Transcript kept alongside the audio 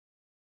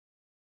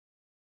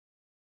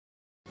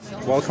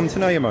welcome to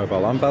Know Your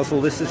Mobile. I'm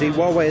Basil, this is the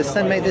Huawei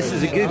Ascend Mate, this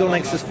is a Google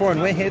Nexus 4,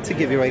 and we're here to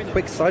give you a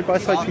quick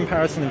side-by-side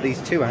comparison of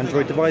these two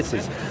Android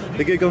devices.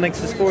 The Google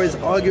Nexus 4 is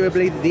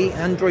arguably the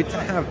Android to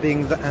have,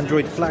 being the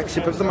Android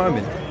flagship of the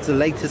moment. It's the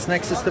latest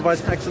Nexus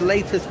device, packs the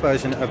latest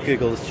version of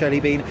Google's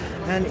Jelly Bean,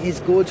 and is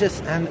gorgeous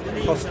and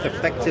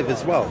cost-effective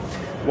as well.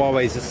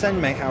 Huawei's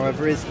Ascend Mate,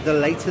 however, is the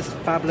latest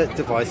phablet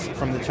device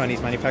from the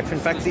Chinese manufacturer.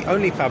 In fact, the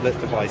only phablet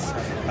device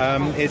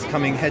is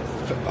coming head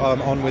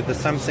on with the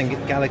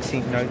Samsung Galaxy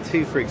Note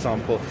 2, for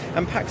example,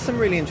 and packs some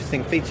really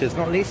interesting features,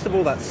 not least of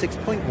all that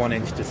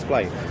 6.1-inch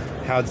display.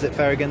 How does it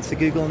fare against the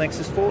Google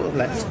Nexus 4?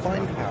 Let's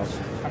find out.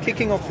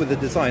 Kicking off with the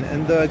design,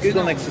 and the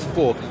Google Nexus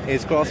 4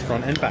 is glass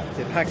front and back.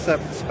 It packs up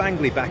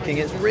spangly backing.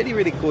 It's really,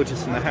 really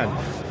gorgeous in the hand.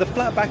 The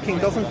flat backing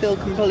doesn't feel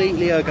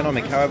completely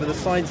ergonomic, however the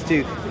sides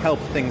do help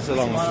things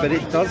along, but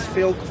it does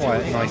feel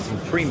quite nice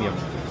and premium.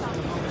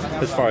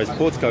 As far as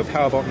ports go,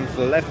 power button to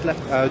the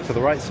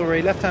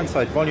left-hand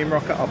side volume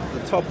rocker up at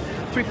the top,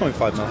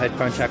 3.5mm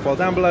headphone jack, while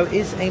down below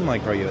is a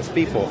micro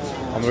USB port.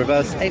 On the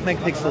reverse,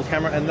 8-megapixel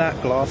camera and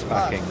that glass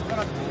backing.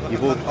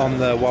 You've all, on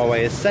the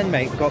Huawei Ascend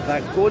Mate, got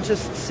that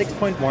gorgeous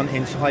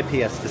 6.1-inch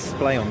IPS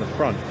display on the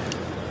front.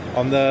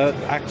 On the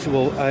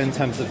actual, in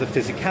terms of the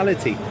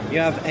physicality, you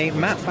have a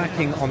matte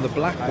backing on the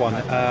black one,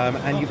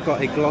 and you've got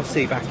a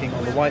glossy backing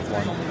on the white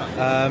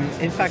one.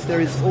 In fact,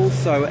 there is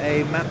also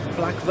a matte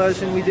black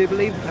version, we do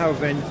believe.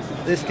 However, in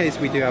this case,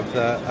 we do have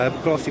the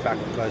glossy back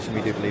version,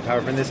 we do believe.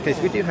 However, in this case,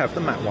 we do have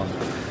the matte one.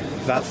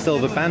 That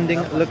silver banding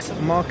looks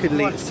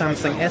markedly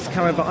Samsung-esque.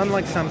 However,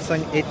 unlike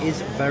Samsung, it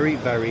is very,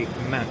 very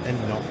matte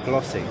and not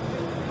glossy.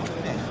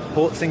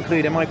 Ports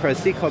include a micro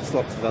SD card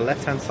slot to the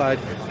left-hand side,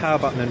 power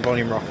button and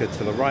volume rocker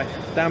to the right.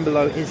 Down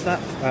below is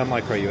that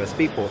micro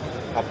USB port.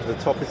 Up at the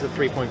top is a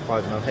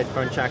 3.5mm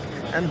headphone jack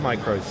and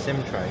micro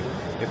SIM tray.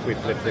 If we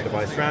flip the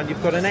device around,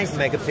 you've got an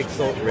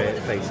 8-megapixel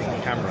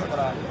rear-facing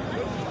camera.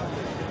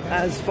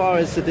 As far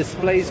as the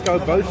displays go,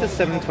 both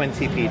are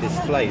 720p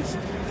displays.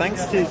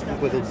 Thanks to,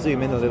 we'll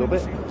zoom in a little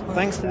bit,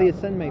 thanks to the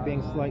Ascend Mate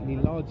being slightly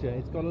larger,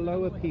 it's got a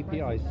lower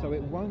PPI, so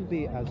it won't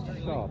be as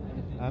sharp.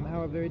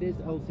 However, it is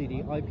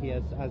LCD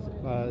IPS as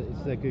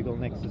is the Google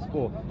Nexus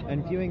 4,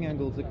 and viewing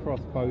angles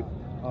across both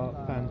are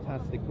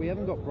fantastic. We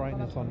haven't got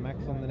brightness on max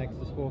on the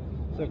Nexus 4,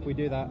 so if we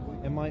do that,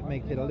 it might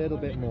make it a little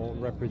bit more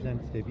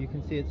representative. You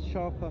can see it's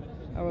sharper,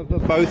 however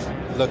both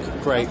look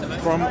great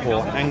from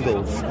all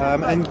angles.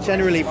 And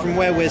generally, from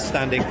where we're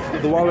standing,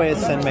 the Huawei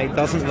Ascend Mate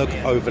doesn't look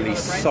overly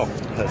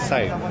soft per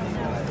se.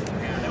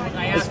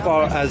 As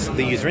far as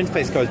the user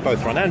interface goes,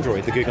 both are on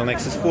Android. The Google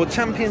Nexus 4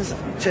 champions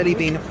Jelly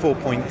Bean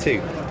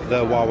 4.2.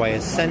 The Huawei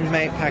Ascend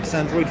Mate packs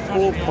Android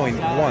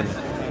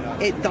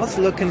 4.1. It does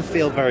look and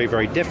feel very,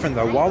 very different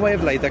though. Huawei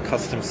have laid their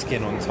custom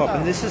skin on top,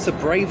 and this is the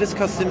bravest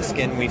custom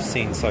skin we've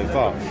seen so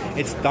far.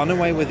 It's done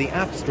away with the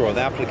apps drawer,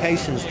 the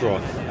applications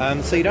drawer,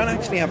 so you don't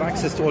actually have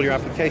access to all your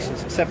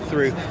applications except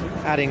through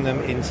adding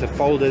them into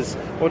folders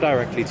or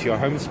directly to your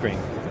home screen.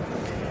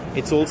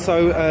 It's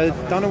also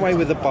done away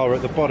with the bar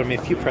at the bottom.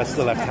 If you press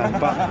the left-hand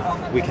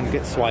button, we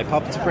can swipe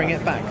up to bring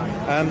it back.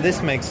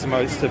 This makes the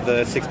most of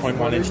the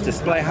 6.1-inch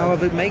display,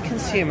 however, it may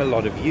consume a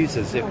lot of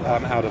users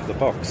out of the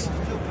box.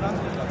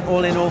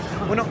 All in all,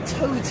 we're not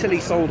totally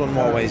sold on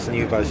Huawei's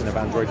new version of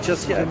Android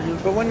just yet,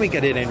 but when we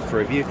get it in for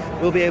review,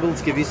 we'll be able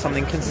to give you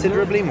something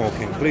considerably more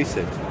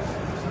conclusive.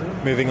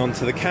 Moving on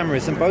to the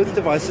cameras, and both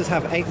devices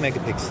have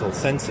 8-megapixel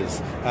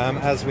sensors.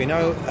 As we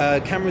know,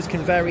 cameras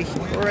can vary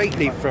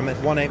greatly from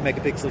one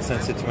 8-megapixel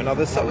sensor to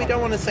another, so we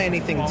don't want to say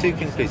anything too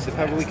conclusive.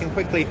 However, we can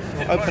quickly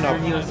open up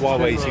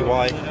Huawei's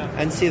UI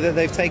and see that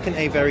they've taken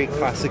a very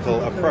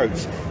classical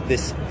approach.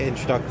 This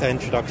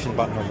introduction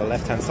button on the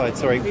left-hand side,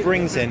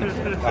 brings in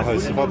a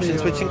host of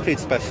options, which include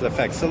special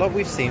effects, a lot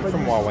we've seen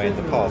from Huawei in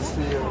the past.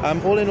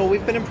 All in all,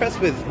 we've been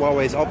impressed with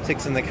Huawei's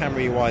optics and the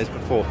camera UIs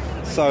before,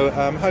 so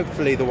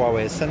hopefully the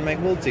Huawei Ascend Mate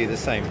will do the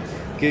same.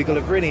 Google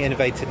have really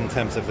innovated in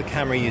terms of the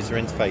camera user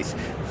interface.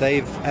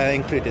 They've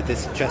included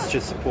this gesture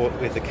support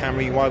with the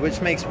camera UI,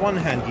 which makes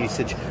one-hand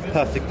usage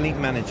perfectly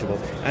manageable,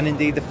 and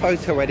indeed the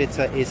photo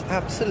editor is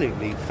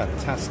absolutely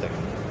fantastic.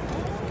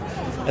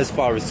 As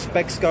far as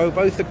specs go,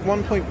 both are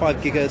 1.5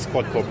 GHz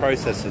quad-core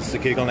processors. The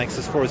Google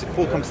Nexus 4 is a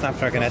Qualcomm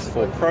Snapdragon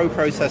S4 Pro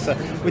processor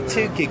with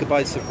 2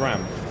 GB of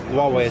RAM.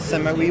 Huawei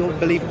Ascend Mate, we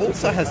believe,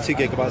 also has 2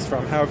 GB of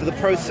RAM. However, the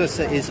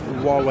processor is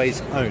Huawei's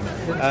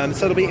own.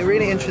 So it'll be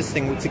really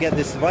interesting to get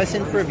this device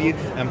in for review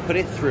and put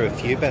it through a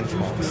few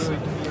benchmarks.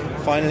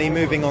 Finally,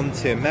 moving on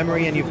to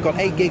memory, and you've got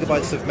 8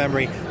 GB of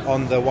memory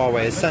on the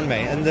Huawei Ascend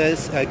Mate, and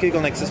this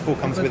Google Nexus 4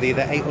 comes with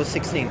either 8 or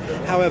 16.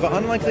 However,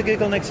 unlike the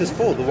Google Nexus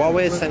 4, the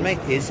Huawei Ascend Mate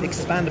is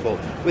expandable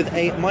with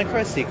a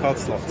micro SD card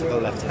slot to the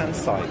left-hand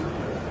side.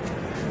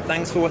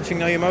 Thanks for watching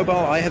Know Your Mobile.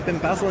 I have been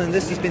Basil, and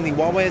this has been the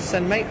Huawei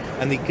Ascend Mate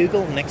and the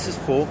Google Nexus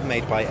 4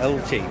 made by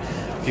LG.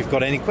 If you've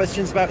got any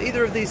questions about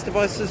either of these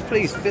devices,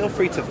 please feel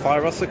free to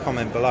fire us a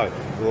comment below.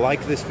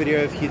 Like this video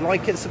if you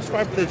like it,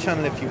 subscribe to the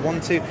channel if you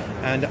want to,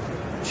 and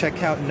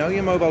check out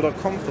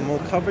knowyourmobile.com for more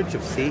coverage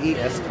of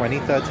CES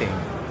 2013.